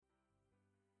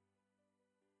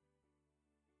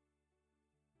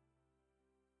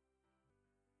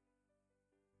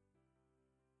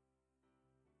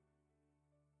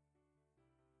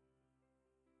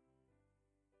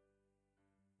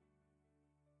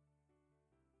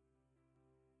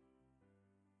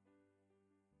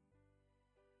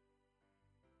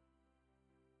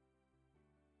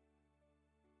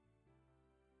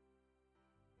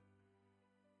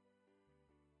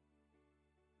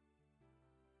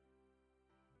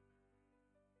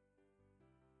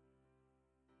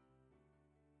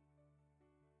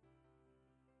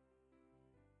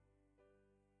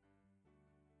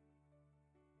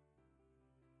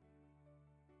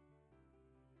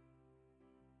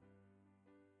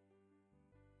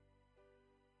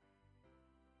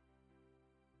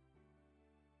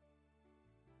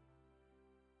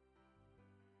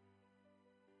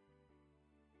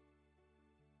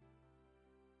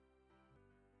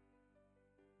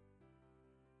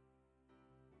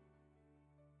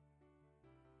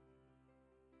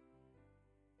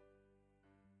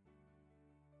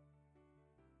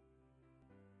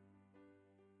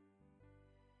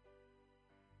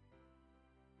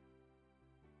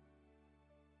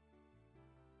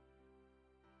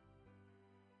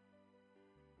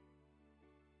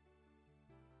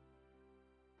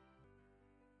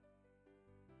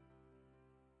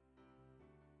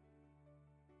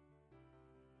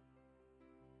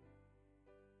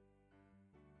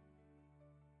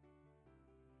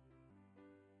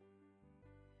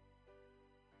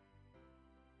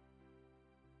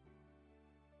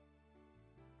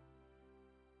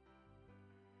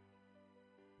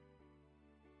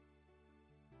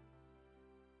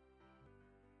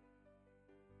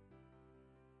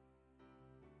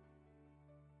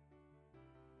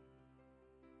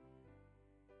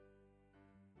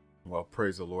Well,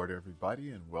 praise the Lord,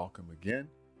 everybody, and welcome again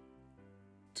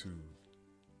to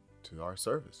our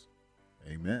service.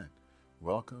 Amen.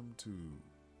 Welcome to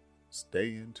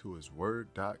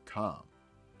stayintohisword.com.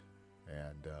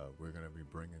 And we're going to be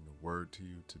bringing the word to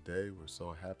you today. We're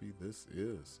so happy. This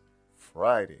is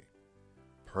Friday.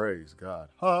 Praise God.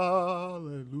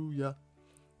 Hallelujah.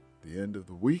 The end of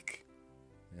the week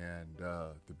and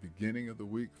the beginning of the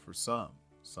week for some.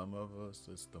 Some of us,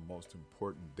 it's the most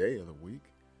important day of the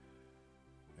week.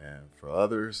 And for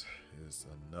others, it's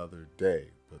another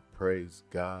day. But praise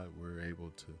God, we're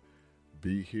able to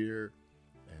be here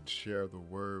and share the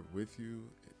word with you.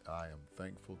 I am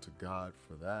thankful to God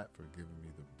for that, for giving me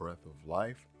the breath of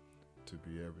life to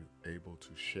be able to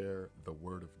share the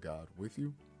word of God with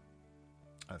you.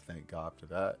 I thank God for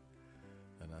that,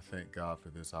 and I thank God for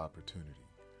this opportunity.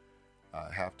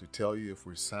 I have to tell you, if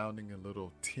we're sounding a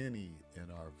little tinny in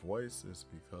our voice, it's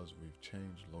because we've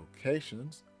changed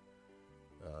locations.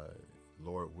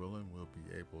 Lord willing, we'll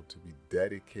be able to be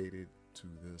dedicated to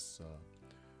this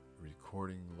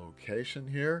recording location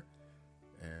here,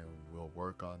 and we'll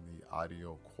work on the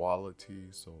audio quality,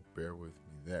 so bear with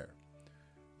me there.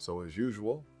 So as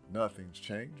usual, nothing's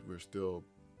changed. We're still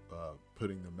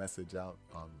putting the message out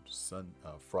on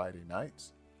Friday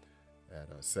nights at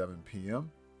 7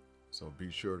 p.m., so be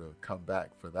sure to come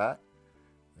back for that.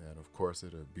 And of course,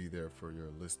 it'll be there for your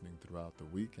listening throughout the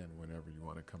week and whenever you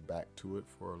want to come back to it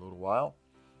for a little while.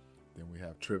 Then we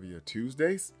have Trivia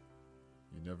Tuesdays.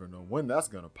 You never know when that's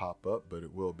going to pop up, but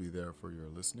it will be there for your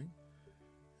listening.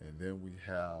 And then we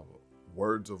have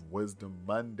Words of Wisdom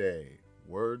Monday.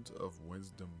 Words of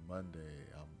Wisdom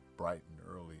Monday. I'm bright and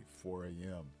early, 4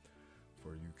 a.m.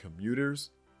 for you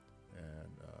commuters.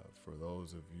 And for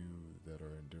those of you that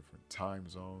are in different time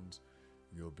zones,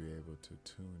 you'll be able to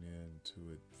tune in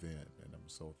to it then. And I'm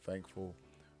so thankful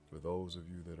for those of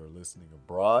you that are listening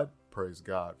abroad. Praise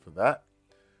God for that.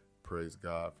 Praise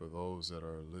God for those that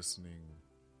are listening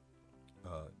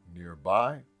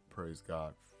nearby. Praise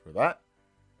God for that.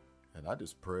 And I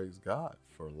just praise God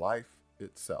for life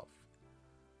itself.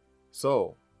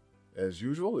 So, as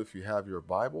usual, if you have your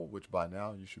Bible, which by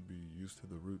now you should be used to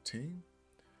the routine,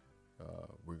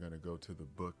 we're going to go to the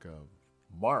book of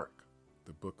Mark.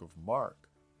 The book of Mark,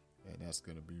 and that's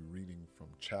going to be reading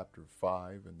from chapter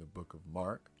 5 in the book of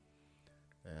Mark.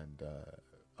 And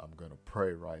I'm going to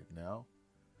pray right now.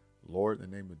 Lord, in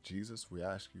the name of Jesus, we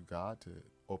ask you, God, to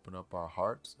open up our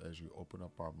hearts as you open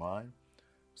up our mind,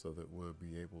 so that we'll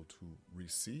be able to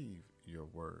receive your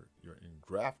word, your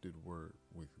engrafted word,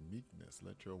 with meekness.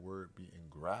 Let your word be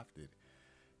engrafted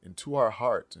into our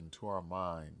hearts, into our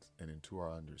minds, and into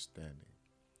our understanding.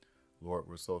 Lord,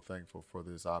 we're so thankful for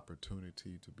this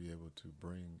opportunity to be able to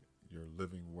bring your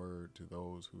living word to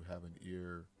those who have an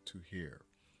ear to hear.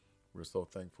 We're so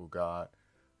thankful, God,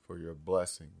 for your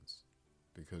blessings,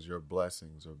 because your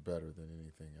blessings are better than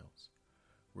anything else.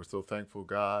 We're so thankful,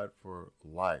 God, for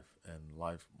life and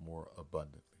life more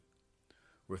abundantly.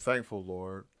 We're thankful,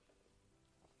 Lord,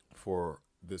 for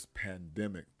this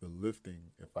pandemic, the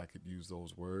lifting, if I could use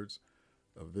those words,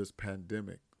 of this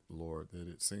pandemic, Lord, that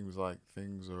it seems like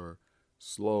things are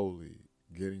slowly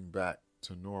getting back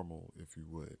to normal, if you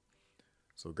would.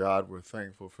 So God, we're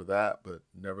thankful for that, but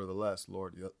nevertheless,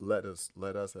 Lord, let us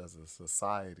as a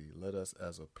society, let us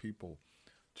as a people,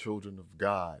 children of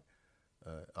God,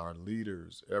 our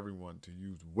leaders, everyone, to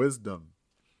use wisdom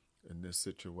in this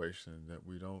situation, that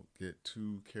we don't get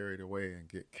too carried away and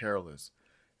get careless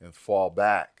and fall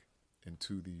back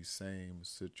into the same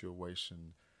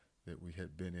situation that we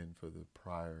had been in for the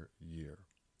prior year,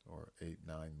 or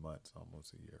 8-9 months,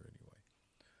 almost a year anyway.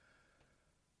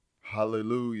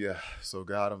 Hallelujah. So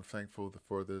God, I'm thankful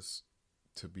for this,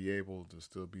 to be able to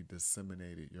still be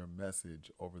disseminated, your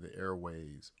message over the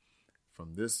airways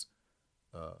from this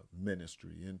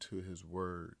ministry into his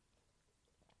word,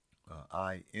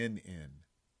 INN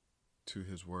to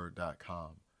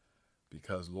hisword.com.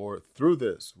 Because Lord, through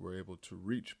this, we're able to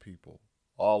reach people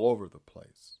all over the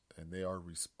place, and they are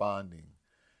responding.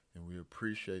 And we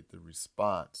appreciate the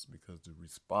response, because the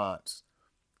response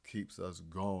keeps us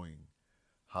going.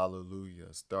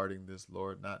 Hallelujah. Starting this,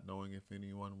 Lord, not knowing if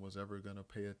anyone was ever going to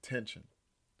pay attention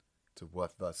to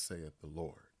what thus saith the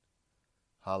Lord.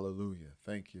 Hallelujah.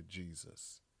 Thank you,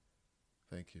 Jesus.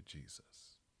 Thank you,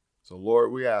 Jesus. So, Lord,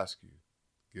 we ask you,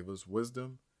 give us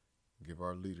wisdom, give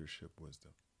our leadership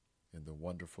wisdom. In the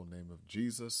wonderful name of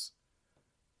Jesus,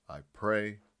 I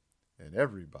pray, and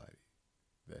everybody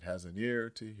that has an ear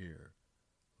to hear,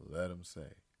 let them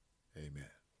say,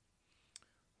 amen.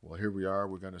 Well, here we are.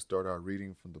 We're going to start our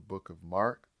reading from the book of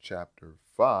Mark, chapter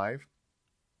 5.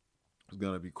 It's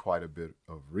going to be quite a bit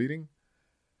of reading.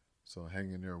 So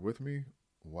hang in there with me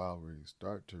while we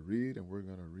start to read, and we're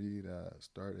going to read,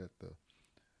 start at the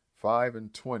 5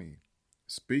 and 20.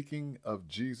 Speaking of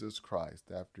Jesus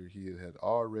Christ, after he had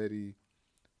already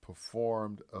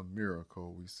performed a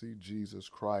miracle, we see Jesus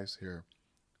Christ here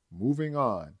moving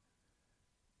on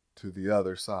to the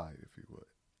other side, if you would.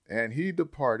 And he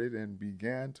departed and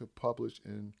began to publish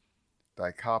in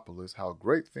Decapolis how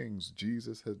great things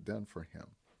Jesus had done for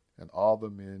him, and all the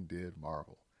men did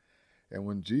marvel. And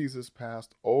when Jesus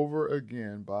passed over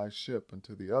again by ship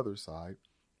unto the other side,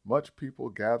 much people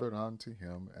gathered unto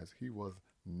him as he was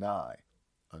nigh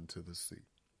unto the sea.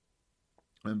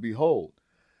 And behold,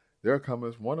 there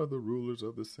cometh one of the rulers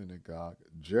of the synagogue,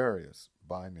 Jairus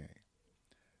by name.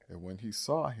 And when he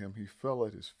saw him, he fell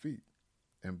at his feet,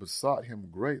 and besought him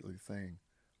greatly, saying,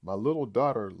 My little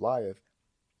daughter lieth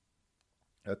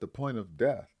at the point of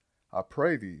death. I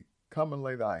pray thee, come and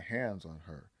lay thy hands on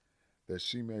her, that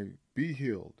she may be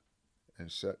healed,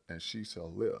 and she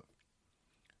shall live.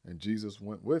 And Jesus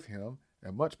went with him,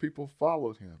 and much people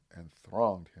followed him and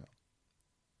thronged him.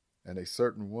 And a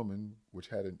certain woman which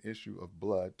had an issue of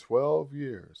blood 12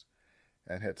 years,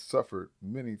 and had suffered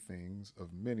many things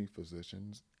of many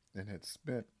physicians, and had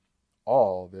spent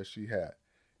all that she had.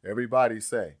 Everybody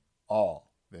say, all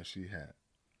that she had.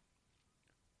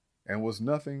 And was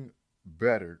nothing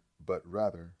bettered, but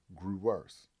rather grew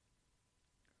worse.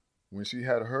 When she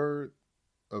had heard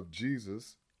of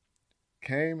Jesus,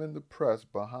 came in the press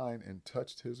behind and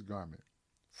touched his garment.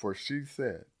 For she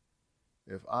said,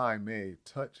 If I may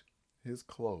touch his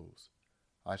clothes,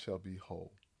 I shall be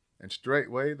whole. And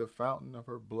straightway the fountain of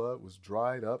her blood was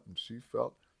dried up, and she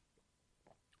felt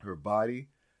her body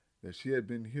that she had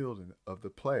been healed of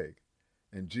the plague.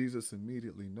 And Jesus,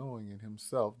 immediately knowing in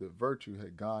himself that virtue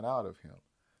had gone out of him,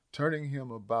 turning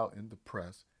him about in the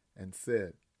press, and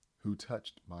said, Who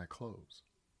touched my clothes?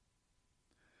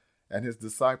 And his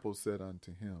disciples said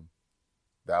unto him,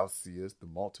 Thou seest the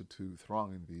multitude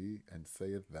thronging thee, and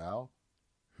sayest thou,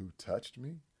 Who touched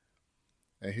me?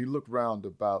 And he looked round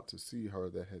about to see her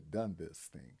that had done this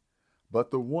thing.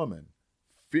 But the woman,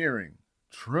 fearing,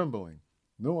 trembling,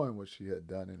 knowing what she had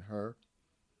done in her,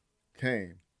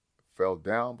 came, fell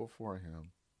down before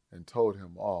him, and told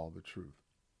him all the truth.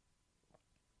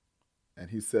 And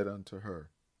he said unto her,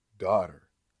 Daughter,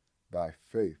 thy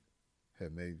faith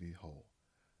hath made thee whole.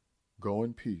 Go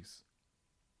in peace,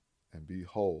 and be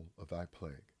whole of thy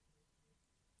plague.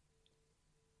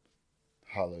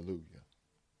 Hallelujah.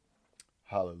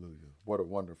 Hallelujah. What a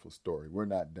wonderful story. We're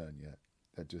not done yet.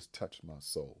 That just touched my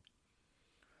soul.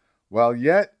 While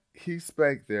yet he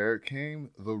spake, there came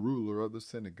the ruler of the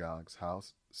synagogue's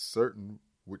house, certain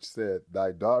which said,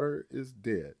 Thy daughter is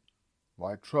dead.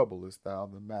 Why troublest thou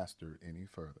the master any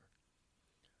further?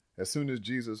 As soon as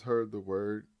Jesus heard the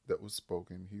word that was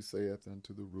spoken, he saith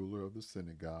unto the ruler of the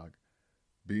synagogue,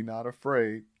 Be not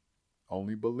afraid,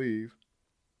 only believe.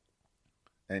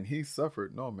 And he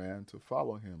suffered no man to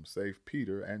follow him, save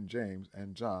Peter and James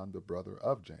and John, the brother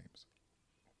of James.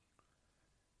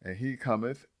 And he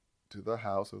cometh to the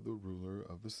house of the ruler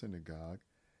of the synagogue,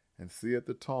 and seeth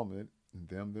the tumult, and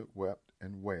them that wept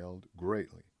and wailed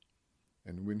greatly.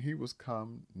 And when he was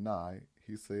come nigh,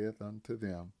 he saith unto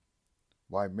them,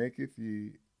 Why maketh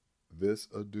ye this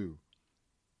ado,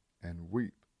 and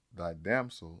weep? Thy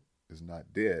damsel is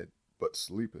not dead, but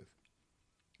sleepeth.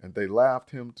 And they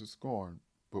laughed him to scorn.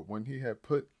 But when he had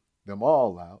put them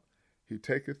all out, he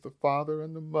taketh the father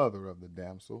and the mother of the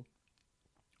damsel,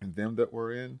 and them that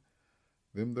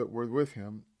were with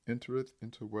him, entereth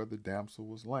into where the damsel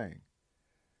was laying.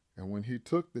 And when he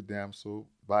took the damsel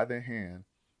by the hand,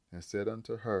 and said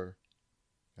unto her,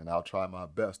 and I'll try my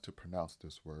best to pronounce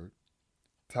this word,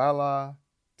 Tala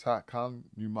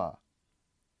Takanuma,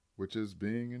 which is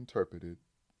being interpreted,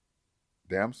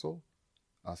 Damsel,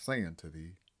 I say unto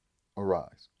thee,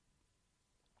 arise.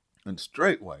 And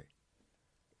straightway,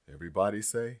 everybody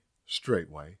say,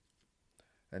 straightway.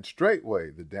 And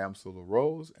straightway the damsel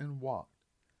arose and walked,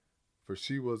 for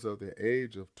she was of the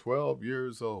age of 12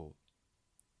 years old.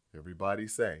 Everybody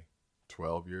say,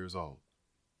 12 years old.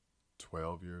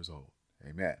 12 years old.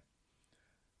 Amen.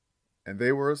 And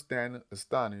they were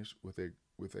astonished with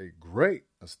a great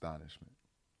astonishment.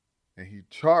 And he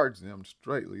charged them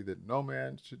straitly that no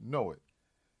man should know it,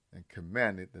 and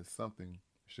commanded that something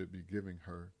should be given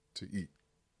her to eat.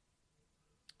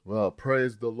 Well,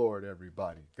 praise the Lord,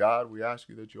 everybody. God, we ask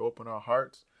you that you open our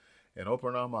hearts and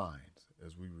open our minds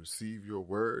as we receive your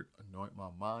word. Anoint my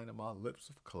mind and my lips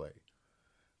of clay.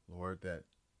 Lord, that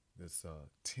this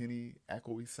tinny,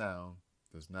 echoey sound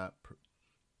does not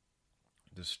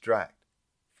distract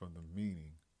from the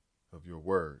meaning of your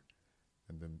word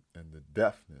and the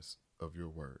deafness of your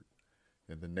word.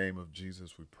 In the name of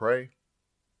Jesus we pray.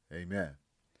 Amen.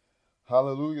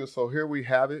 Hallelujah. So here we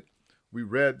have it. We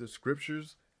read the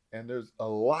scriptures, and there's a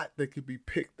lot that could be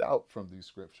picked out from these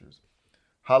scriptures.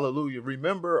 Hallelujah.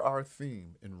 Remember our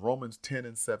theme in Romans 10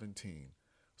 and 17.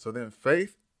 So then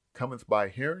faith cometh by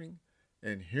hearing,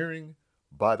 and hearing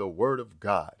by the word of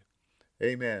God.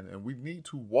 Amen. And we need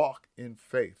to walk in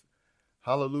faith.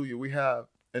 Hallelujah. We have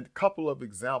a couple of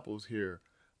examples here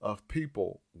of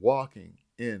people walking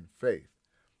in faith.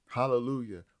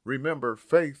 Hallelujah. Remember,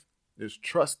 faith is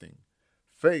trusting.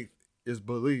 Faith is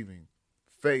believing.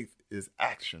 Faith is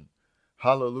action.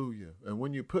 Hallelujah. And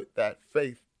when you put that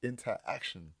faith into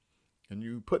action, and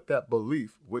you put that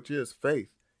belief, which is faith,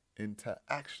 into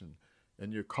action,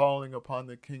 and you're calling upon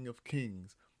the King of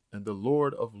Kings and the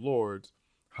Lord of Lords,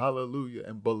 hallelujah,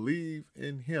 and believe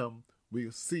in him,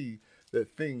 we'll see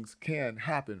that things can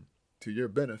happen to your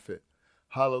benefit.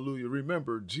 Hallelujah.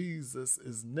 Remember, Jesus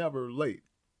is never late,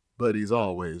 but he's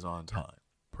always on time.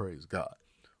 Praise God.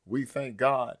 We thank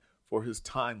God for his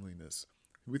timeliness.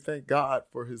 We thank God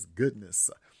for his goodness.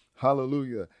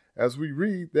 Hallelujah. As we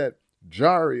read that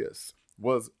Jairus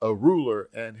was a ruler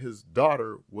and his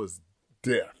daughter was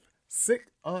death,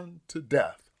 sick unto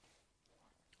death.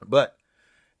 But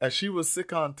as she was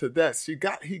sick unto death, he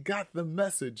got the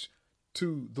message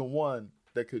to the one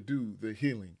that could do the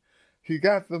healing. He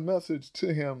got the message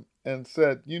to him and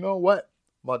said, you know what?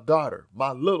 My daughter,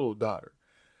 my little daughter,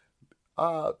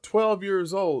 12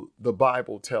 years old, the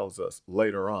Bible tells us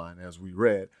later on, as we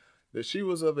read, that she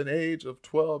was of an age of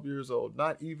 12 years old,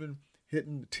 not even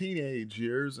hitting the teenage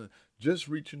years and just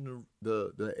reaching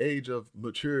the age of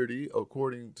maturity,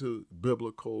 according to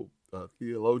biblical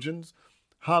theologians.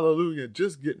 Hallelujah,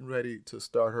 just getting ready to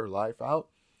start her life out.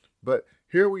 But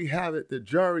here we have it that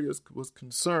Jairus was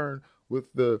concerned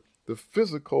with the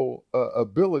physical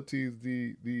abilities,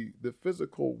 the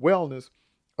physical wellness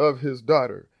of his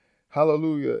daughter.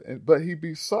 Hallelujah. But he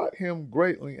besought him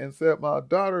greatly and said, my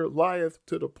daughter lieth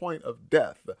to the point of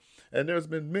death. And there's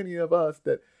been many of us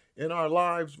that in our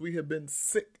lives we have been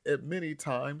sick at many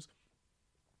times,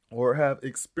 or have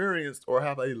experienced, or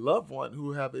have a loved one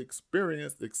who have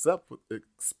experienced,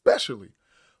 especially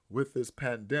with this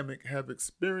pandemic, have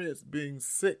experienced being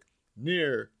sick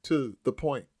near to the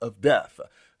point of death.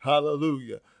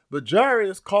 Hallelujah. But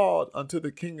Jairus called unto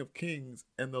the King of Kings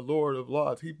and the Lord of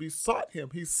Lords. He besought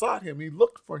him, he sought him, he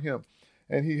looked for him,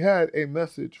 and he had a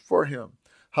message for him.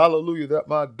 Hallelujah, that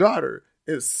my daughter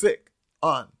is sick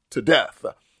unto death.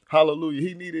 Hallelujah,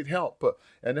 he needed help.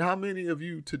 And how many of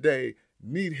you today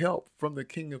need help from the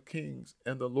King of Kings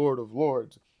and the Lord of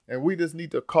Lords? And we just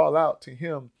need to call out to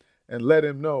him and let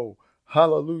him know,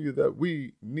 hallelujah, that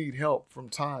we need help from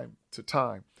time to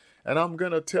time. And I'm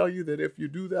going to tell you that if you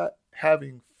do that,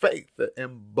 having faith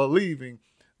and believing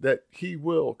that he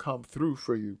will come through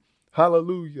for you.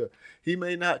 Hallelujah. He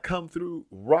may not come through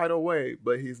right away,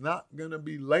 but he's not going to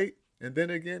be late. And then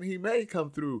again, he may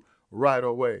come through right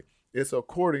away. It's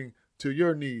according to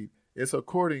your need. It's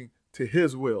according to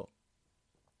his will.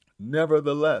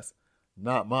 Nevertheless,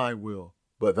 not my will,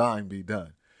 but thine be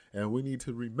done. And we need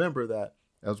to remember that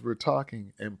as we're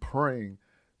talking and praying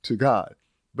to God.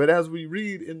 But as we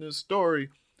read in this story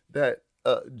that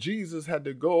Jesus had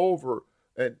to go over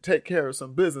and take care of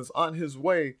some business on his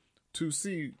way to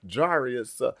see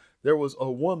Jairus, there was a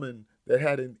woman that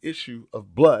had an issue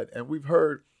of blood. And we've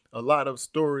heard a lot of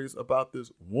stories about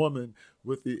this woman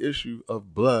with the issue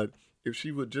of blood. If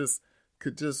she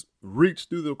could just reach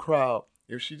through the crowd,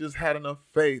 if she just had enough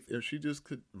faith, if she just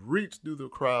could reach through the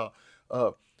crowd,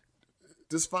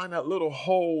 just find that little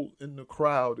hole in the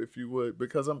crowd, if you would,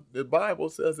 because the Bible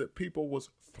says that people was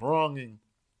thronging,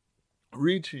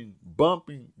 reaching,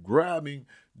 bumping, grabbing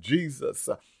Jesus.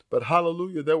 But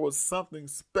hallelujah, there was something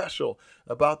special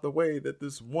about the way that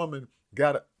this woman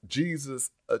got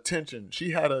Jesus' attention.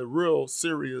 She had a real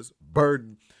serious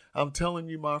burden. I'm telling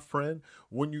you, my friend,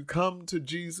 when you come to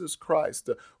Jesus Christ,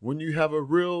 when you have a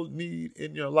real need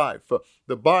in your life,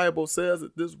 the Bible says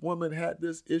that this woman had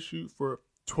this issue for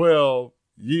 12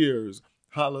 years.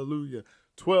 Hallelujah.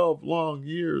 12 long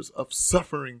years of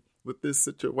suffering with this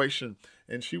situation.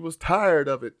 And she was tired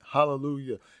of it.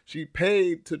 Hallelujah. She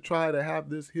paid to try to have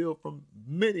this healed from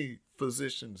many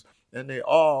physicians, and they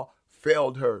all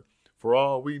failed her. For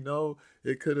all we know,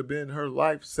 it could have been her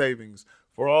life savings.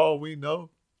 For all we know,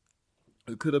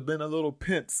 it could have been a little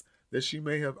pence that she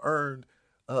may have earned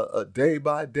day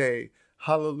by day.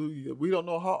 Hallelujah. We don't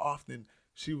know how often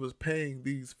she was paying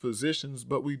these physicians,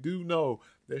 but we do know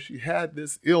that she had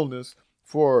this illness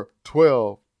for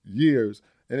 12 years.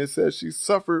 And it says she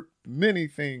suffered many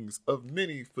things of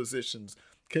many physicians.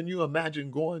 Can you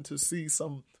imagine going to see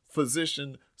some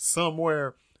physician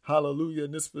somewhere, hallelujah,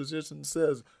 and this physician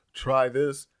says, try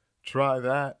this, try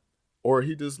that, or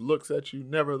he just looks at you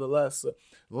nevertheless,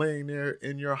 laying there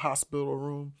in your hospital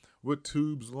room with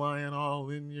tubes lying all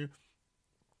in you,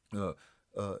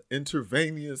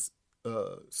 intravenous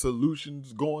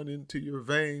solutions going into your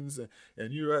veins,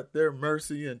 and you're at their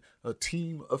mercy, and a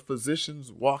team of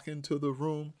physicians walk into the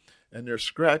room and they're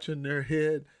scratching their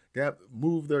head,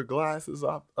 move their glasses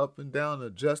up and down,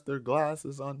 adjust their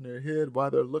glasses on their head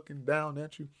while they're looking down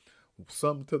at you,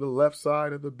 some to the left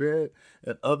side of the bed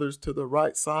and others to the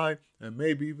right side, and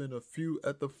maybe even a few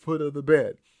at the foot of the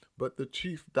bed. But the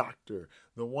chief doctor,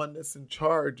 the one that's in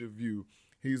charge of you,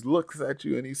 he looks at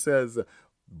you and he says,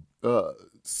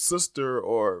 Sister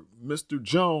or Mr.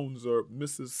 Jones or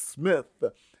Mrs. Smith,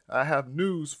 I have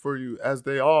news for you, as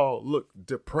they all look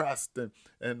depressed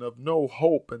and of no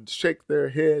hope and shake their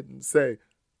head and say,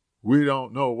 we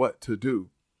don't know what to do.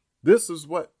 This is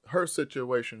what her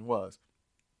situation was.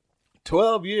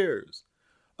 12 years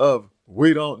of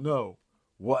we don't know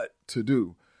what to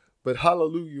do. But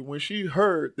hallelujah, when she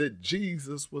heard that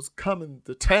Jesus was coming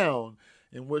to town,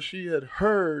 and what she had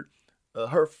heard,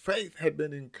 her faith had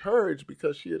been encouraged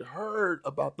because she had heard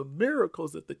about the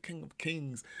miracles that the King of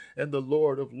Kings and the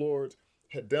Lord of Lords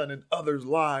had done in others'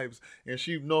 lives. And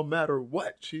she, no matter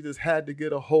what, she just had to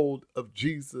get a hold of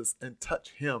Jesus and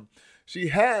touch him. She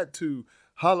had to,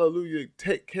 hallelujah,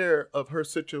 take care of her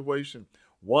situation.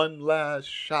 One last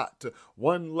shot,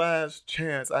 one last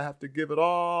chance. I have to give it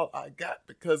all I got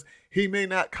because he may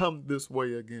not come this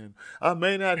way again. I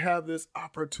may not have this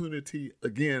opportunity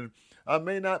again. I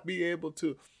may not be able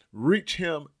to reach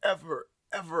him ever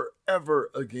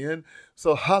again.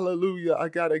 So hallelujah, I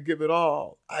got to give it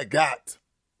all I got.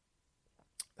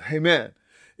 Amen.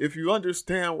 If you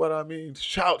understand what I mean,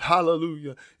 shout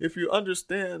hallelujah. If you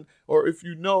understand, or if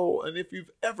you know, and if you've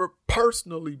ever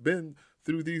personally been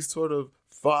through these sort of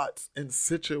thoughts and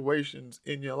situations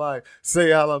in your life, say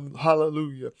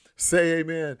hallelujah, say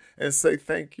amen, and say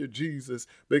thank you, Jesus.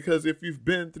 Because if you've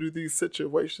been through these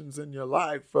situations in your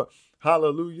life,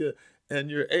 hallelujah,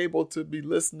 and you're able to be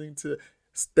listening to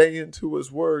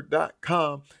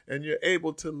stayintohisword.com, and you're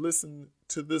able to listen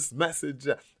to this message,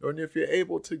 or if you're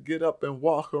able to get up and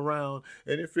walk around,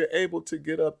 and if you're able to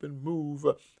get up and move,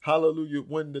 hallelujah,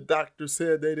 when the doctor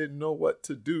said they didn't know what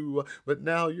to do, but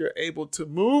now you're able to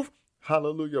move,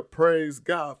 hallelujah, praise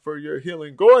God for your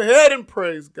healing. Go ahead and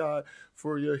praise God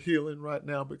for your healing right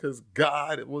now, because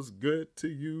God was good to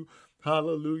you.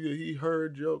 Hallelujah. He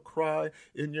heard your cry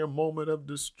in your moment of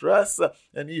distress,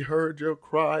 and he heard your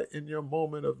cry in your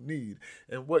moment of need.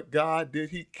 And what God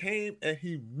did, he came and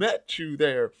he met you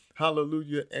there.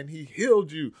 Hallelujah. And he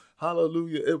healed you.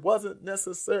 Hallelujah. It wasn't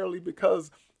necessarily because,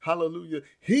 hallelujah,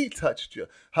 he touched you.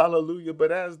 Hallelujah.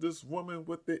 But as this woman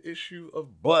with the issue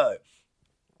of blood,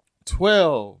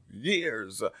 12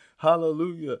 years.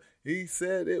 Hallelujah. He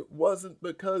said it wasn't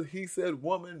because he said,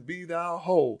 woman, be thou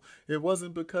whole. It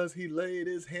wasn't because he laid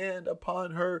his hand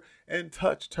upon her and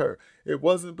touched her. It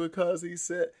wasn't because he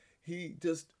said, he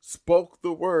just spoke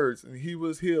the words and he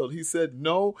was healed. He said,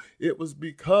 no, it was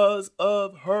because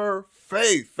of her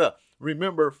faith.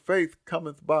 Remember, faith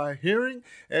cometh by hearing,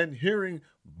 and hearing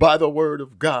by the word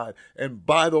of God. And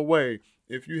by the way,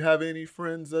 if you have any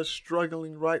friends that's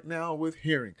struggling right now with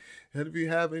hearing, and if you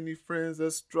have any friends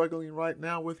that's struggling right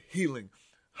now with healing,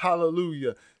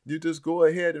 hallelujah, you just go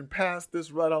ahead and pass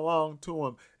this right along to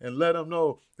them and let them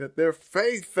know that their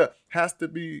faith has to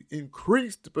be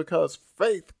increased, because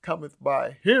faith cometh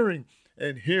by hearing,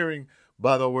 and hearing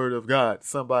by the word of God.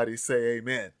 Somebody say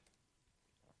amen.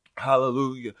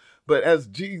 Hallelujah. But as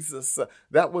Jesus,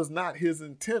 that was not his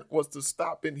intent, was to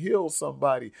stop and heal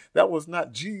somebody. That was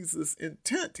not Jesus'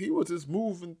 intent. He was just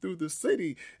moving through the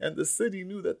city, and the city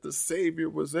knew that the Savior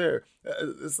was there.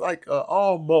 It's like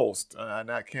almost, and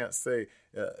I can't say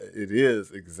it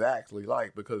is exactly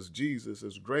like, because Jesus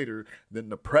is greater than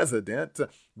the president,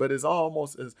 but it's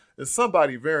almost as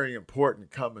somebody very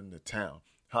important coming to town.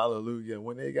 Hallelujah.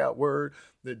 When they got word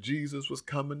that Jesus was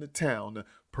coming to town,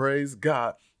 praise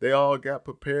God, they all got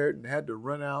prepared and had to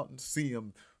run out and see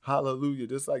him. Hallelujah.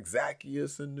 Just like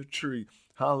Zacchaeus in the tree.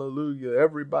 Hallelujah.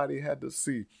 Everybody had to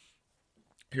see.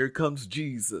 Here comes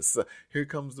Jesus. Here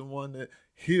comes the one that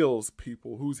heals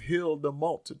people, who's healed the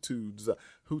multitudes,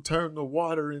 who turned the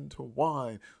water into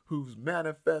wine, who's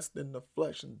manifest in the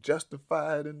flesh and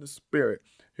justified in the spirit.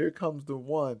 Here comes the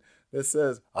one that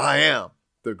says, I am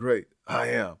the great I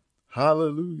am.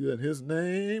 Hallelujah. And his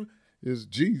name is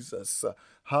Jesus.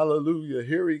 Hallelujah.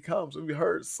 Here he comes. We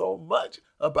heard so much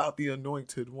about the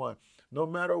anointed one. No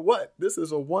matter what, this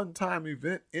is a one-time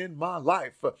event in my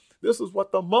life. This is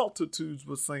what the multitudes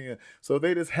were saying. So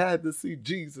they just had to see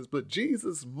Jesus. But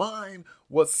Jesus' mind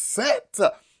was set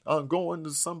on going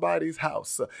to somebody's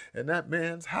house. And that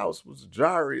man's house was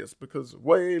Jairus, because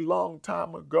way long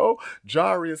time ago,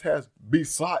 Jairus has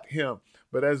besought him.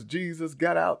 But as Jesus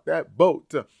got out that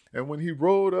boat, and when he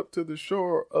rowed up to the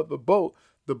shore of the boat,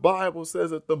 the Bible says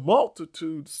that the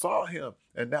multitude saw him.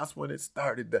 And that's when it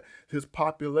started. His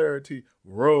popularity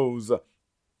rose.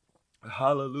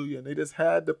 Hallelujah. And they just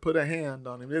had to put a hand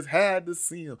on him. They just had to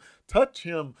see him, touch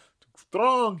him,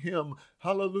 throng him.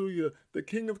 Hallelujah. The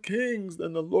King of Kings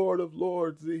and the Lord of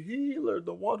Lords, the healer,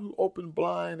 the one who opened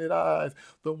blinded eyes,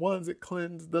 the ones that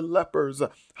cleansed the lepers.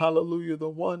 Hallelujah. The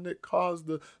one that caused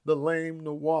the lame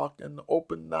to walk and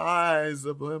opened the eyes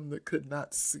of them that could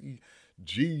not see.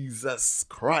 Jesus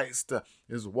Christ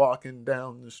is walking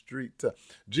down the street.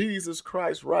 Jesus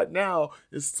Christ right now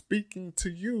is speaking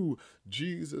to you.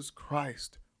 Jesus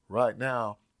Christ right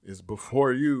now is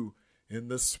before you in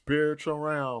the spiritual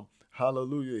realm.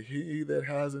 Hallelujah. He that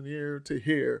has an ear to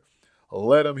hear,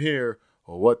 let him hear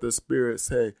what the Spirit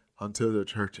say unto the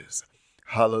churches.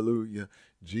 Hallelujah.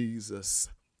 Jesus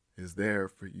is there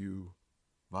for you,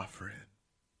 my friend.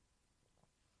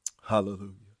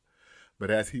 Hallelujah. But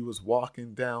as he was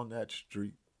walking down that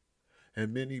street,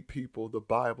 and many people, the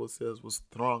Bible says, was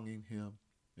thronging him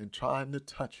and trying to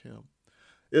touch him.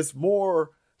 It's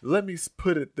more, let me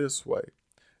put it this way.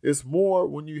 It's more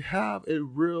when you have a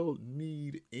real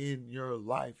need in your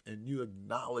life and you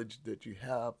acknowledge that you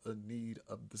have a need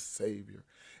of the Savior.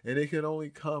 And it can only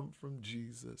come from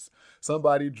Jesus.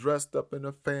 Somebody dressed up in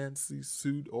a fancy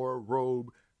suit or a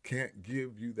robe can't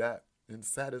give you that and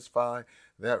satisfy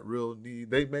that real need.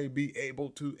 They may be able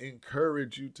to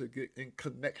encourage you to get in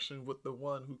connection with the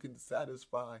one who can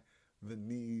satisfy the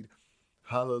need.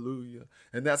 Hallelujah.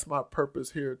 And that's my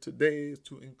purpose here today, is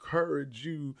to encourage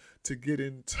you to get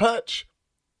in touch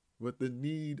with the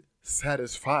need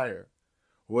satisfier,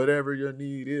 whatever your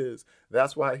need is.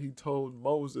 That's why he told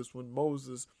Moses, when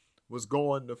Moses was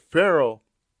going to Pharaoh,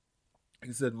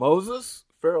 he said, Moses?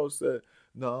 Pharaoh said,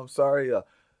 no, I'm sorry.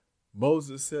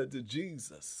 Moses said to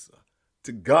Jesus,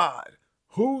 to God,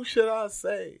 who should I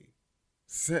say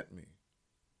sent me?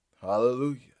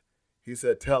 Hallelujah. He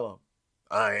said, tell him,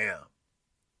 I am.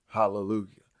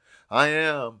 Hallelujah. I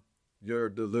am your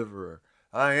deliverer.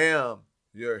 I am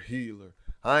your healer.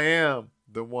 I am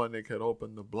the one that can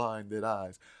open the blinded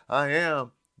eyes. I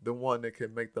am the one that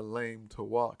can make the lame to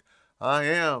walk. I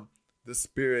am the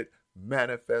Spirit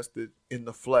manifested in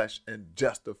the flesh and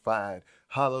justified.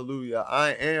 Hallelujah.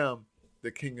 I am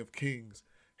the King of Kings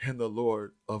and the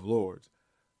Lord of Lords.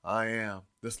 I am.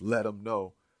 Just let them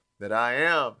know that I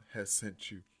am has sent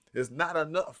you. It's not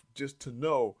enough just to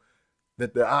know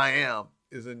that the I am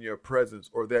is in your presence,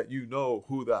 or that you know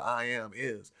who the I am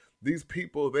is. These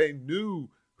people, they knew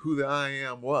who the I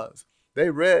am was. They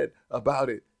read about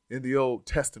it in the Old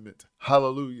Testament.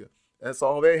 Hallelujah. That's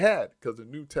all they had, because the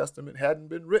New Testament hadn't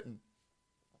been written.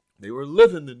 They were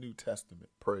living the New Testament.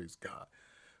 Praise God.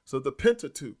 So the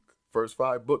Pentateuch, first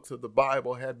 5 books of the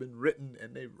Bible, had been written,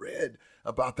 and they read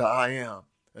about the I am.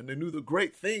 And they knew the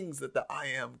great things that the I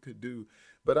am could do.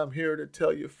 But I'm here to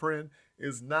tell you, friend,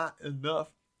 it's not enough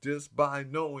just by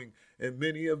knowing. And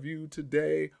many of you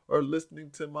today are listening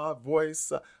to my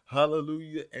voice,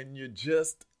 hallelujah, and you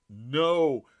just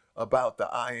know about the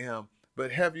I am.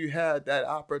 But have you had that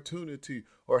opportunity,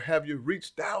 or have you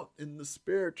reached out in the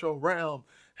spiritual realm?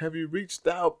 Have you reached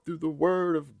out through the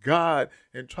Word of God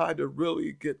and tried to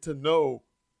really get to know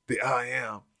the I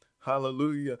am?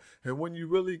 Hallelujah. And when you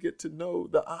really get to know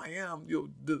the I am,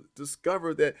 you'll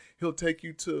discover that he'll take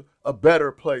you to a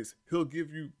better place. He'll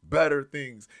give you better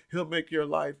things. He'll make your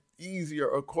life easier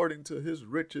according to his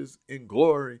riches in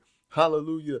glory.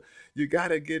 Hallelujah. You got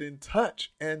to get in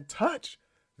touch and touch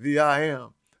the I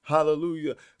am.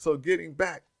 Hallelujah. So getting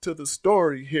back to the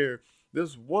story here,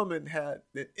 this woman had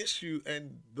an issue,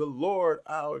 and the Lord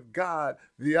our God,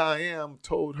 the I am,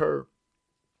 told her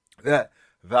that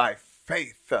thy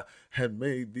faith had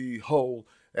made thee whole.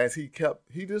 As he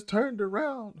just turned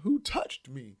around. Who touched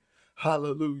me?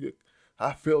 Hallelujah.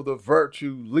 I feel the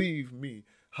virtue leave me.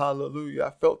 Hallelujah.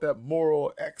 I felt that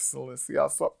moral excellency. I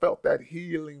felt that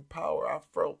healing power. I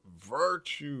felt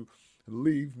virtue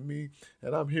leave me.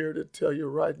 And I'm here to tell you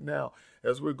right now,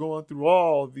 as we're going through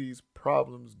all these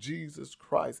problems, Jesus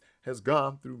Christ has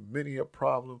gone through many a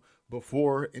problem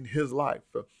before in his life.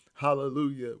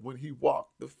 Hallelujah. When he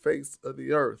walked the face of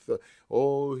the earth,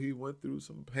 he went through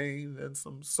some pain and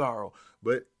some sorrow.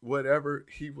 But whatever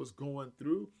he was going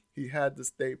through, He had to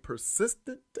stay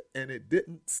persistent, and it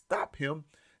didn't stop him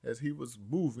as he was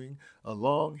moving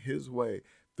along his way.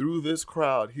 Through this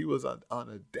crowd, he was on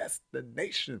a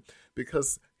destination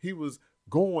because he was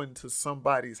going to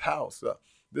somebody's house.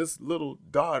 This little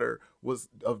daughter was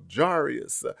of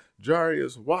Jairus,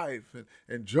 Jairus' wife,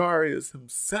 and Jairus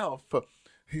himself.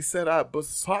 He said, I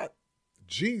besought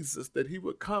Jesus that he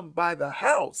would come by the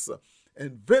house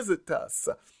and visit us.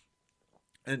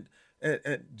 And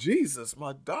Jesus,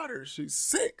 my daughter, she's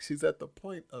sick. She's at the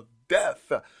point of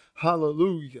death.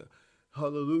 Hallelujah.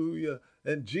 Hallelujah.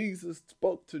 And Jesus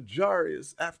spoke to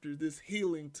Jairus after this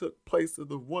healing took place of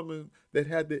the woman that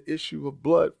had the issue of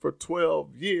blood for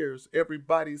 12 years.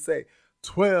 Everybody say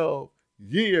 12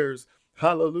 years.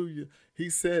 Hallelujah. He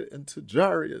said unto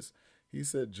Jairus, he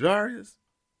said, Jairus,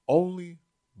 only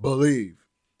believe.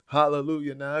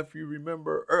 Hallelujah. Now, if you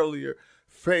remember earlier,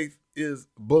 faith is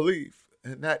belief,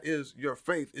 and that is your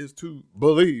faith is to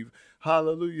believe.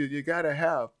 Hallelujah. You got to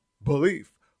have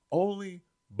belief. Only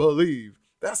believe.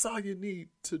 That's all you need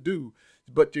to do.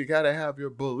 But you got to have your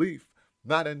belief,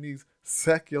 not in these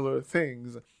secular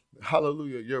things.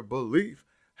 Hallelujah. Your belief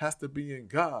has to be in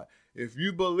God. If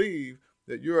you believe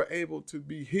that you're able to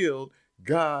be healed,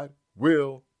 God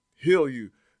will heal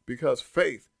you, because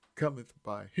faith cometh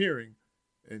by hearing,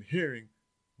 and hearing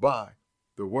by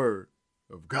the word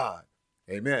of God.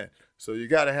 Amen. So you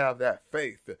got to have that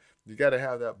faith. You got to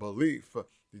have that belief.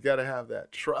 You got to have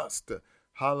that trust.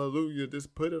 Hallelujah.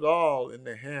 Just put it all in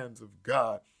the hands of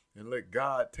God and let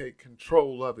God take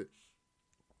control of it.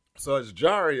 So as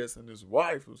Jairus and his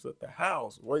wife was at the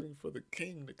house waiting for the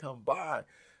king to come by,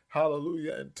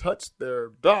 hallelujah, and touch their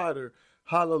daughter,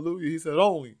 hallelujah, he said,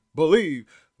 only believe.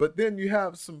 But then you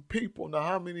have some people. Now,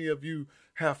 how many of you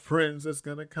have friends that's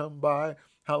going to come by?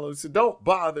 Hallelujah. So don't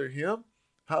bother him.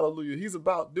 Hallelujah. He's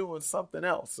about doing something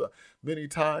else. Many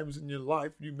times in your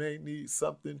life, you may need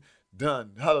something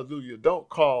done. Hallelujah. Don't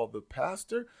call the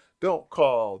pastor. Don't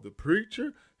call the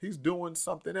preacher. He's doing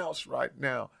something else right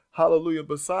now. Hallelujah.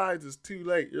 Besides, it's too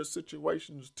late. Your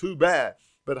situation is too bad.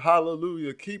 But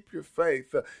hallelujah, keep your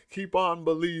faith, keep on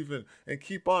believing, and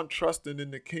keep on trusting in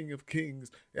the King of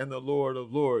Kings and the Lord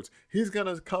of Lords. He's going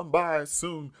to come by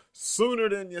soon, sooner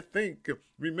than you think.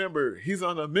 Remember, he's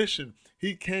on a mission.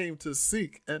 He came to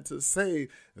seek and to save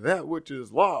that which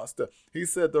is lost. He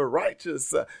said the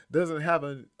righteous doesn't have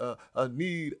a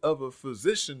need of a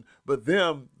physician, but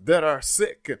them that are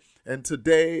sick. And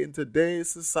today, in today's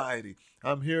society,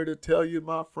 I'm here to tell you,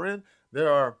 my friend,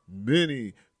 there are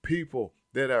many people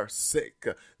that are sick.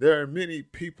 There are many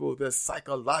people that's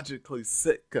psychologically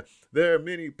sick. There are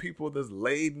many people that's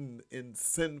laden in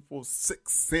sinful, sick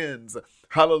sins.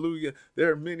 Hallelujah.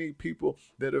 There are many people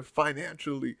that are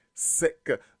financially sick.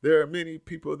 There are many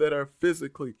people that are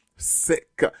physically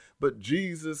sick. But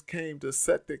Jesus came to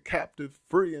set the captive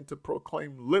free and to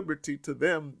proclaim liberty to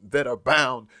them that are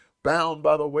bound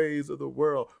by the ways of the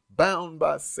world, bound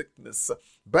by sickness,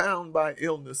 bound by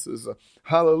illnesses.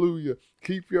 Hallelujah.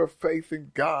 Keep your faith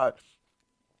in God.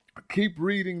 Keep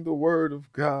reading the word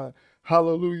of God.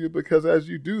 Hallelujah. Because as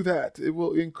you do that, it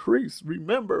will increase.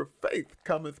 Remember, faith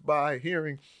cometh by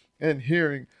hearing, and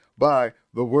hearing by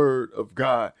the word of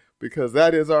God. Because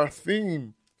that is our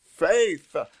theme,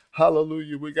 faith.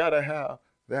 Hallelujah. We got to have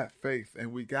that faith,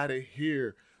 and we got to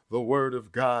hear the word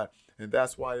of God. And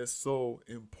that's why it's so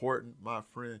important, my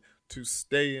friend, to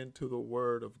stay into the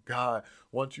word of God.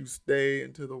 Once you stay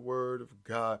into the word of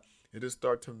God, it'll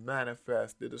start to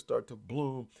manifest. It'll start to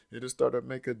bloom. It'll start to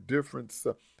make a difference.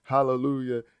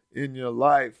 Hallelujah. In your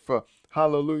life.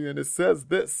 Hallelujah. And it says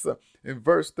this in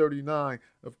verse 39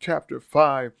 of chapter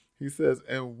 5. He says,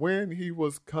 and when he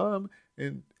was come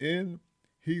in,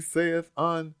 he saith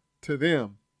unto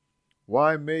them,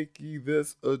 why make ye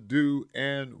this ado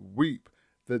and weep?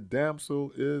 The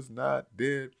damsel is not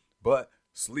dead, but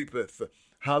sleepeth.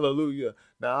 Hallelujah.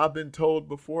 Now, I've been told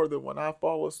before that when I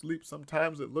fall asleep,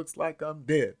 sometimes it looks like I'm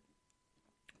dead.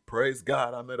 Praise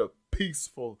God. I'm at a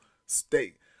peaceful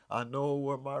state. I know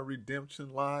where my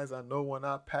redemption lies. I know when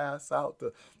I pass out,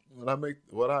 when I make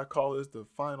what I call is the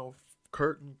final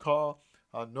curtain call,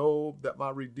 I know that my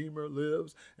Redeemer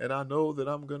lives, and I know that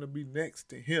I'm going to be next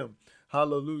to him.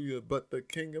 Hallelujah. But the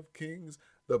King of Kings,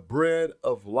 the bread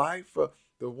of life,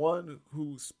 the one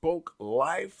who spoke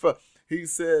life, he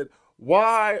said,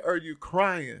 why are you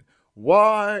crying?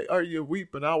 Why are you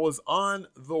weeping? I was on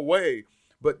the way,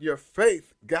 but your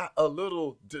faith got a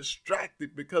little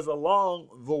distracted because along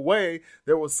the way,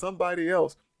 there was somebody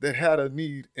else that had a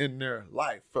need in their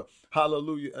life.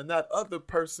 Hallelujah. And that other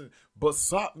person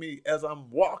besought me as I'm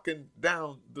walking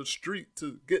down the street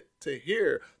to get to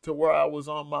here, to where I was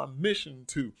on my mission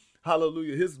to.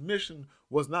 Hallelujah. His mission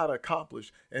was not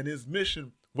accomplished and his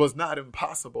mission was not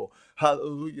impossible.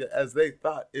 Hallelujah. As they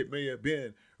thought it may have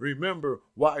been. Remember,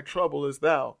 why troublest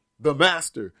thou the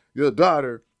master, your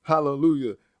daughter?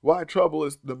 Hallelujah. Why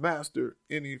troublest the master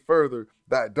any further?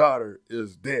 Thy daughter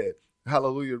is dead.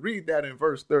 Hallelujah. Read that in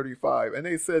verse 35. And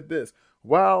they said this,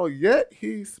 while yet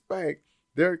he spake,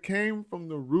 there came from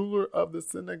the ruler of the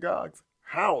synagogue's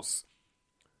house.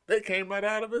 They came right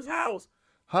out of his house.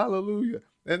 Hallelujah.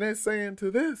 And they're saying to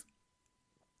this,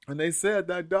 and they said,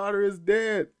 thy daughter is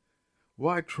dead.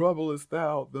 Why troublest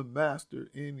thou the master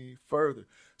any further?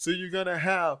 So you're going to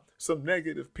have some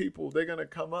negative people. They're going to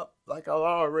come up, like I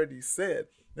already said.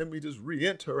 Let me just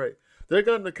reiterate. They're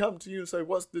going to come to you and say,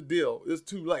 what's the deal? It's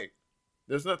too late.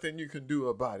 There's nothing you can do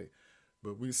about it.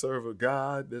 But we serve a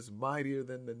God that's mightier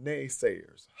than the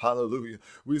naysayers. Hallelujah.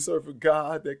 We serve a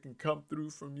God that can come through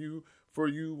for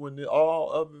you when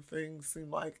all other things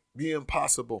seem like the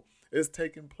impossible is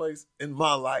taking place in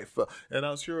my life. And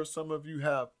I'm sure some of you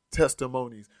have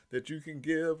testimonies that you can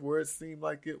give where it seemed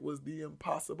like it was the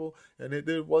impossible and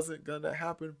it wasn't going to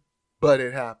happen, but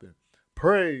it happened.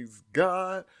 Praise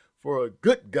God for a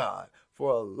good God,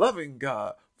 for a loving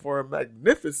God, for a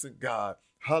magnificent God.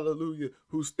 Hallelujah,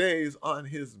 who stays on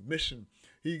his mission.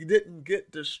 He didn't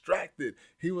get distracted.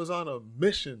 He was on a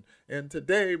mission. And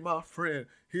today, my friend,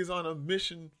 he's on a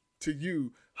mission to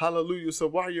you. Hallelujah. So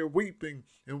while you're weeping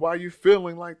and while you're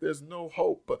feeling like there's no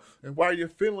hope and while you're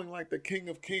feeling like the King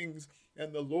of Kings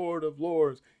and the Lord of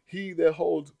Lords, he that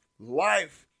holds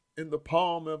life in the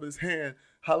palm of his hand,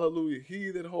 hallelujah, he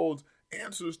that holds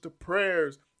answers to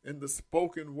prayers in the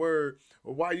spoken word,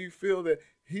 or while you feel that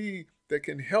he that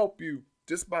can help you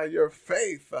just by your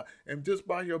faith and just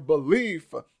by your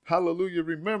belief. Hallelujah.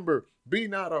 Remember, be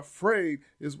not afraid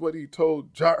is what he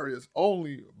told Jairus.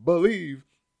 Only believe.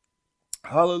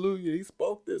 Hallelujah. He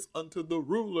spoke this unto the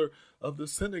ruler of the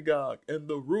synagogue, and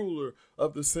the ruler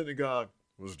of the synagogue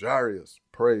was Jairus.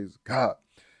 Praise God.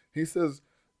 He says,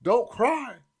 don't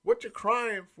cry. What you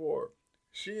crying for?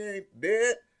 She ain't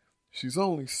dead. She's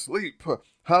only asleep.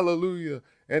 Hallelujah.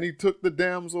 And he took the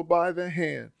damsel by the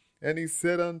hand, and he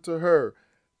said unto her,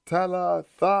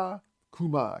 Talitha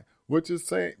cumi, which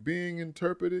is being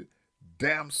interpreted,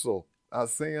 damsel, I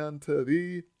say unto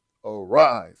thee,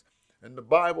 arise. And the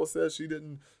Bible says she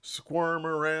didn't squirm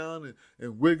around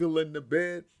and wiggle in the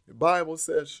bed. The Bible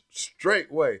says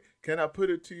straightway. Can I put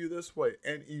it to you this way?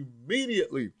 And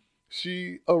immediately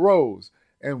she arose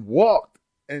and walked,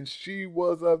 and she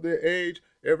was of the age,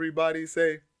 everybody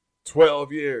say,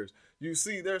 12 years. You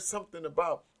see, there's something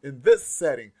about, in this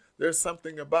setting, there's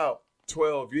something about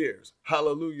 12 years.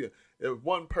 Hallelujah. If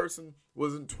one person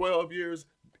was in 12 years,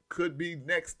 could be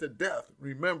next to death.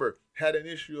 Remember, had an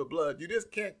issue of blood. You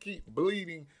just can't keep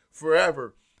bleeding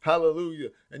forever. Hallelujah.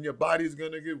 And your body's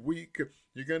going to get weak.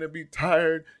 You're going to be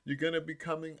tired. You're going to be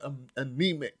becoming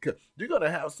anemic. You're going to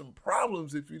have some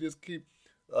problems if you just keep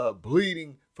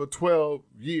bleeding for 12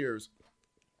 years.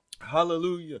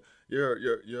 Hallelujah. Your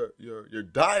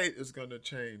diet is going to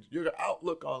change. Your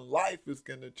outlook on life is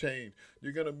going to change.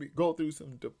 You're going to go through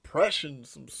some depression,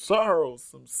 some sorrow,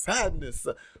 some sadness.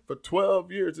 For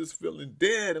 12 years, it's feeling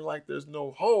dead and like there's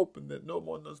no hope and that no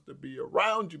one wants to be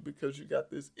around you because you got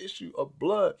this issue of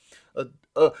blood. It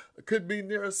could be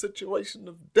near a situation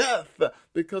of death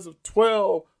because of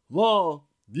 12 long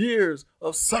years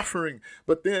of suffering.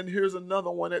 But then here's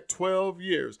another one at 12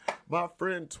 years. My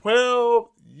friend, 12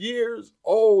 years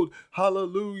old,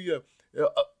 hallelujah,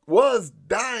 was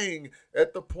dying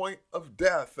at the point of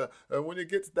death. And when it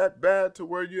gets that bad to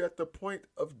where you're at the point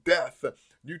of death,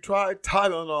 you tried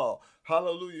Tylenol.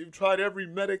 Hallelujah. You've tried every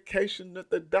medication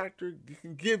that the doctor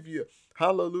can give you.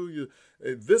 Hallelujah.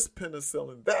 This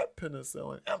penicillin, that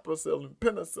penicillin, ampicillin,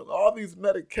 penicillin, all these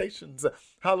medications.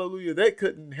 Hallelujah. They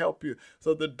couldn't help you.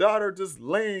 So the daughter just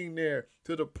laying there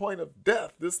to the point of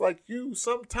death. Just like you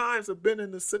sometimes have been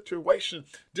in a situation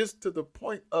just to the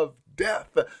point of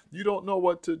death. You don't know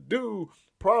what to do.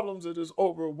 Problems are just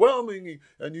overwhelming you,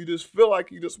 and you just feel like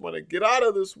you just want to get out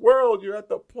of this world. You're at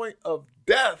the point of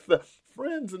death.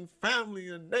 Friends and family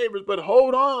and neighbors, but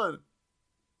hold on.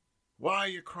 Why are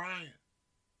you crying?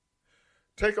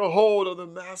 Take a hold of the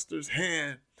master's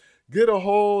hand. Get a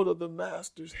hold of the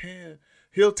master's hand.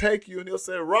 He'll take you and he'll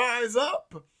say, rise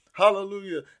up.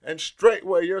 Hallelujah. And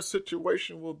straightway your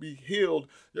situation will be healed.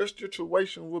 Your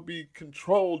situation will be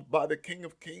controlled by the King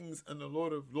of Kings and the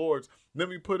Lord of Lords. Let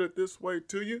me put it this way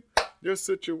to you. Your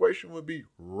situation will be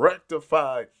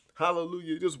rectified.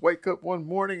 Hallelujah. Just wake up one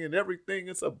morning and everything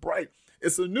is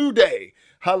it's a new day.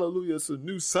 Hallelujah. It's a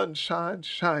new sunshine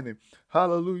shining.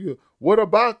 Hallelujah. What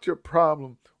about your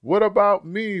problem? What about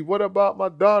me? What about my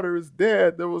daughter is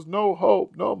dead? There was no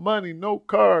hope, no money, no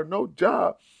car, no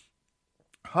job.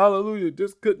 Hallelujah.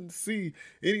 Just couldn't see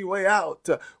any way out.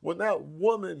 When that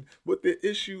woman with the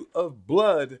issue of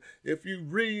blood, if you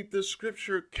read the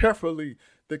scripture carefully,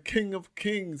 the King of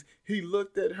Kings, he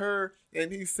looked at her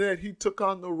and he said he took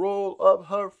on the role of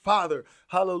her father.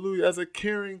 Hallelujah. As a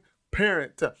caring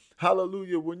parent.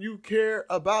 Hallelujah. When you care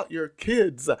about your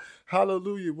kids.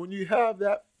 Hallelujah. When you have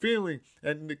that feeling,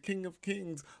 and the King of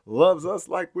Kings loves us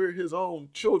like we're his own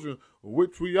children,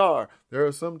 which we are. There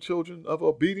are some children of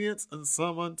obedience and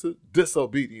some unto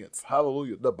disobedience.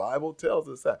 Hallelujah. The Bible tells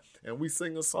us that. And we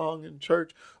sing a song in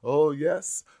church. Oh,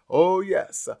 yes. Oh,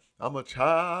 yes. I'm a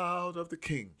child of the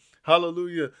King.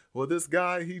 Hallelujah. Well, this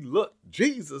guy,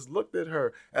 Jesus looked at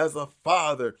her as a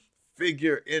father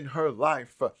figure in her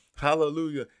life.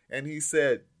 Hallelujah. And he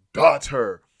said,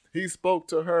 daughter. He spoke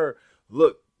to her,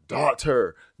 look,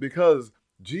 daughter, because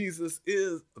Jesus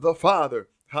is the Father.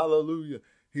 Hallelujah.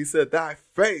 He said, thy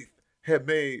faith had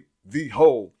made thee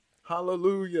whole.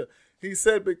 Hallelujah. He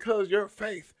said, because your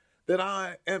faith that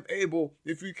I am able,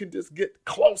 if you can just get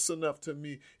close enough to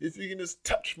me, if you can just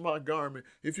touch my garment,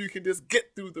 if you can just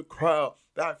get through the crowd,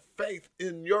 thy faith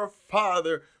in your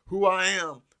Father, who I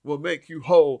am, will make you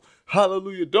whole.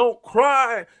 Hallelujah. Don't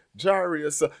cry,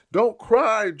 Jairus. Don't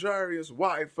cry, Jairus'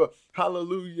 wife.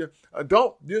 Hallelujah.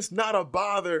 It's not a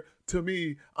bother to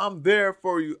me. I'm there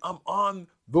for you. I'm on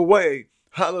the way.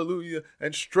 Hallelujah.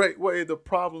 And straightway the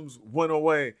problems went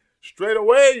away. Straight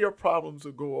away your problems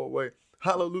will go away.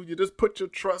 Hallelujah. Just put your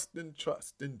trust in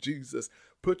Jesus.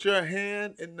 Put your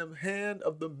hand in the hand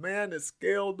of the man that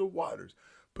scaled the waters.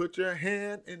 Put your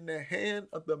hand in the hand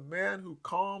of the man who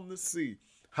calmed the sea.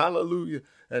 Hallelujah.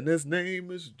 And his name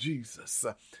is Jesus.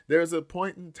 There's a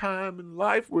point in time in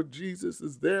life where Jesus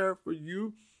is there for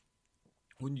you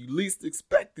when you least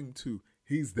expect him to.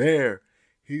 He's there.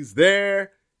 He's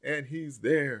there and he's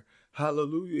there.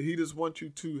 Hallelujah. He just wants you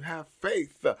to have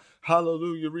faith.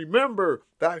 Hallelujah. Remember,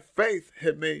 thy faith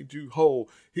had made you whole.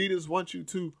 He just wants you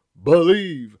to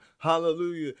believe.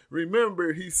 Hallelujah.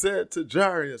 Remember, he said to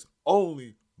Jairus,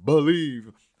 only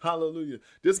believe. Hallelujah.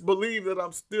 Just believe that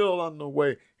I'm still on the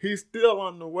way. He's still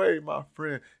on the way, my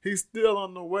friend. He's still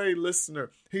on the way,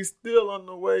 listener. He's still on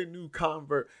the way, new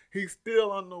convert. He's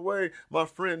still on the way, my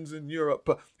friends in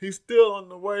Europe. He's still on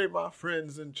the way, my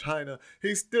friends in China.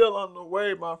 He's still on the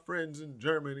way, my friends in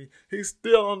Germany. He's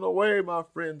still on the way, my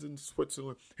friends in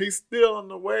Switzerland. He's still on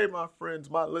the way, my friends,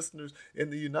 my listeners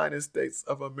in the United States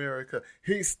of America.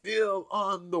 He's still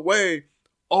on the way.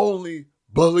 Only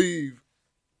believe.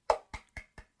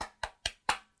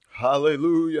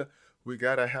 Hallelujah. We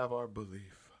got to have our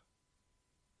belief.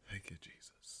 Thank you,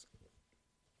 Jesus.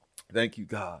 Thank you,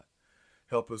 God.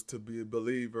 Help us to be a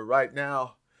believer. Right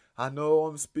now, I know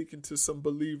I'm speaking to some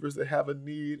believers that have a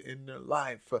need in their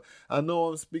life. I know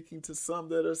I'm speaking to some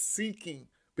that are seeking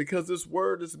because this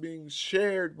word is being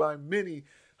shared by many.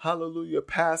 Hallelujah.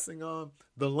 Passing on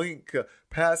the link,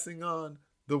 passing on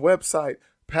the website,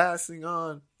 passing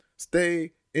on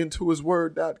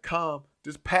stayintohisword.com.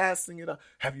 Just passing it on.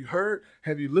 Have you heard?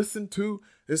 Have you listened to?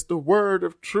 It's the word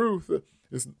of truth.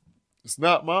 It's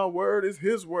not my word. It's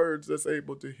his words that's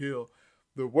able to heal.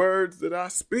 The words that I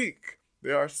speak,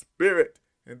 they are spirit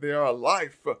and they are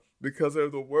life because they're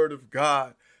the word of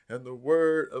God. And the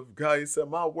word of God, he said,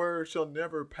 my word shall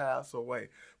never pass away.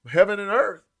 Heaven and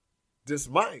earth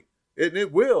just might, and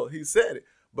it will. He said it.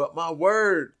 But my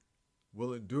word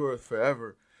will endure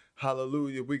forever.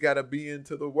 Hallelujah. We got to be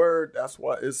into the word. That's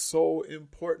why it's so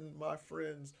important, my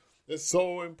friends. It's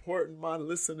so important, my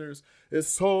listeners. It's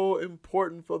so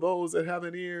important for those that have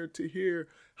an ear to hear.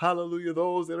 Hallelujah.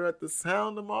 Those that are at the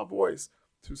sound of my voice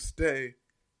to stay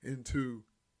into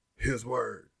his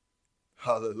word.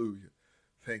 Hallelujah.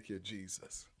 Thank you,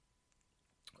 Jesus.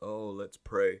 Oh, let's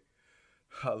pray.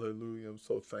 Hallelujah. I'm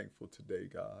so thankful today,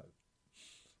 God.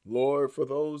 Lord, for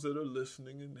those that are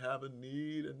listening and have a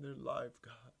need in their life,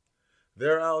 God.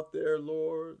 They're out there,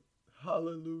 Lord.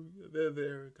 Hallelujah. They're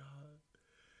there, God.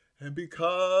 And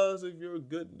because of your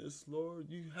goodness, Lord,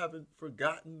 you haven't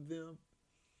forgotten them.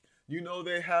 You know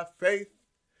they have faith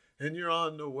and you're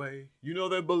on the way. You know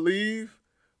they believe,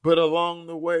 but along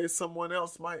the way, someone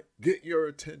else might get your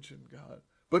attention, God.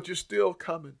 But you're still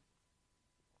coming.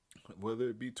 Whether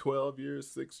it be 12 years,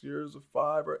 6 years, or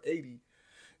 5 or 80,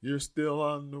 you're still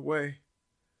on the way.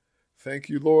 Thank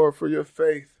you, Lord, for your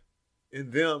faith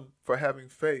in them, for having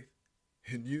faith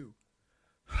in you.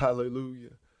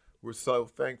 Hallelujah. We're so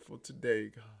thankful today,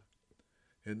 God.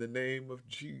 In the name of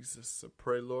Jesus, I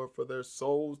pray, Lord, for their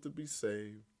souls to be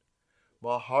saved.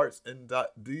 My heart's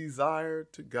desire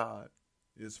to God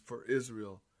is for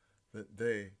Israel, that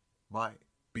they might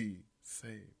be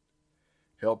saved.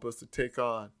 Help us to take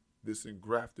on this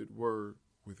engrafted word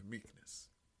with meekness.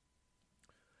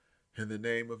 In the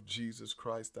name of Jesus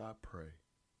Christ, I pray.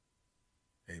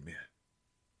 Amen.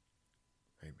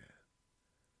 Amen.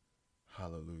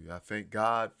 Hallelujah. I thank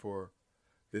God for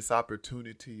this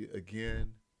opportunity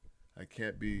again. I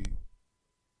cannot be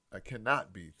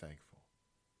thankful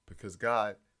because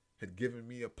God had given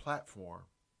me a platform,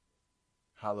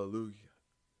 hallelujah,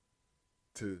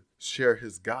 to share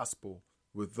his gospel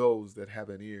with those that have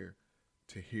an ear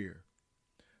to hear.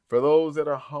 For those that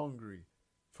are hungry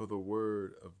for the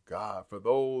word of God, for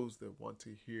those that want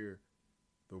to hear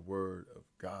the word of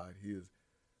God, he has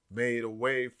made a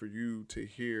way for you to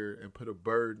hear and put a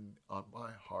burden on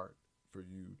my heart for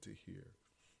you to hear.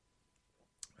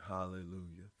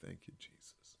 Hallelujah. Thank you,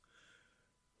 Jesus.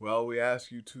 Well, we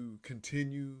ask you to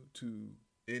continue to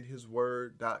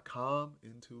inhisword.com,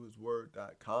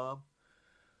 intohisword.com.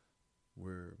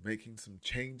 We're making some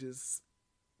changes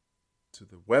to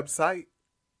the website.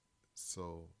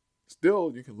 So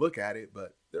still you can look at it,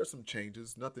 but there's some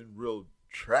changes. Nothing real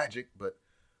tragic, but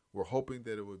we're hoping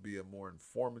that it would be a more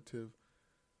informative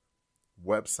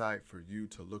website for you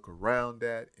to look around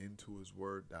at,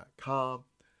 intohisword.com.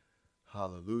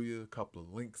 Hallelujah. A couple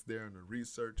of links there in the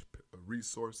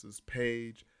resources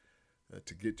page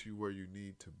to get you where you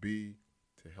need to be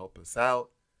to help us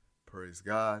out. Praise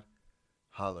God.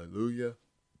 Hallelujah.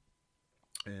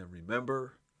 And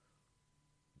remember,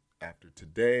 after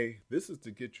today, this is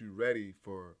to get you ready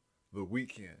for the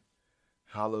weekend.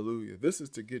 Hallelujah. This is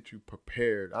to get you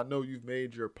prepared. I know you've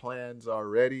made your plans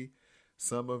already.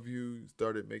 Some of you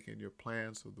started making your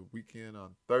plans for the weekend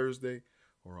on Thursday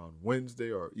or on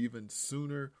Wednesday or even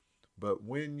sooner. But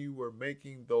when you were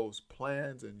making those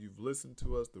plans and you've listened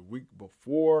to us the week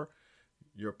before,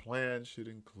 your plan should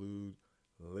include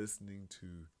listening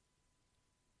to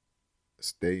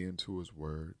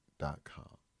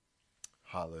stayintohisword.com.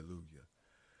 Hallelujah.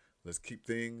 Let's keep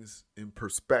things in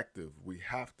perspective. We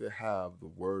have to have the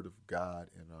word of God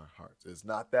in our hearts. It's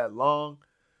not that long.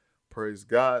 Praise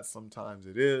God. Sometimes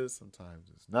it is, sometimes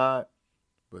it's not.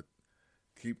 But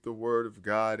keep the word of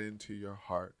God into your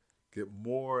heart. Get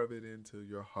more of it into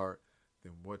your heart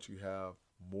than what you have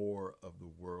more of the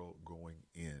world going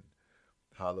in.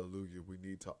 Hallelujah. We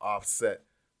need to offset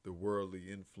the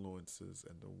worldly influences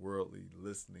and the worldly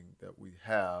listening that we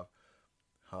have.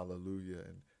 Hallelujah.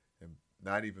 And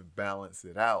not even balance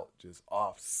it out. Just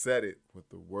offset it with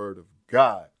the word of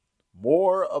God.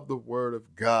 More of the word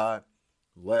of God,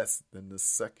 less than the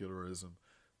secularism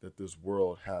that this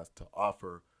world has to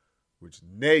offer, which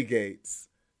negates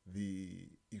the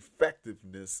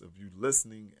effectiveness of you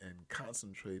listening and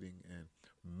concentrating and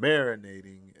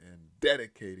marinating and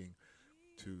dedicating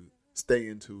to stay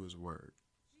into his word.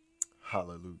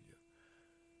 Hallelujah.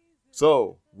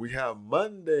 So we have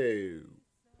Monday.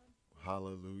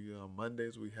 Hallelujah. On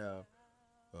Mondays we have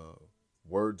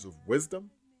words of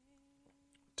wisdom.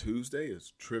 Tuesday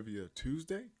is Trivia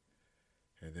Tuesday.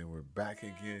 And then we're back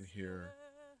again here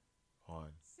on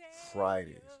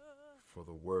Fridays for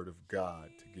the word of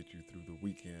God to get you through the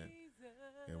weekend.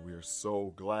 And we are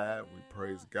so glad. We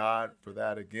praise God for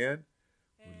that again.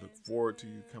 We look forward to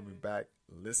you coming back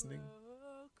listening.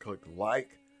 Click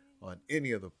like on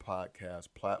any of the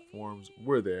podcast platforms.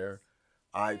 We're there.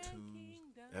 iTunes,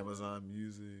 Amazon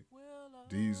Music,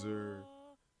 Deezer,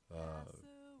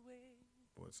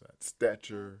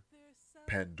 Stitcher,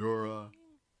 Pandora.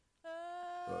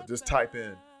 Just type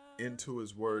in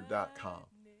intohisword.com.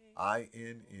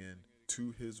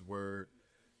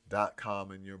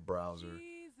 INN2hisword.com in your browser,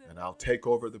 and I'll take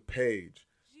over the page.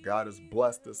 God has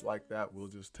blessed us like that. We'll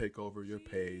just take over your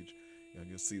page, and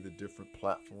you'll see the different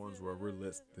platforms where we're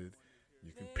listed.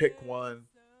 You can pick one,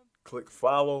 click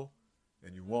follow,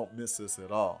 and you won't miss us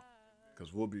at all,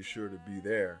 because we'll be sure to be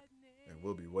there, and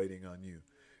we'll be waiting on you.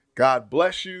 God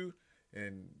bless you,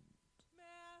 and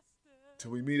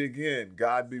till we meet again,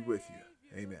 God be with you.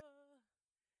 Amen.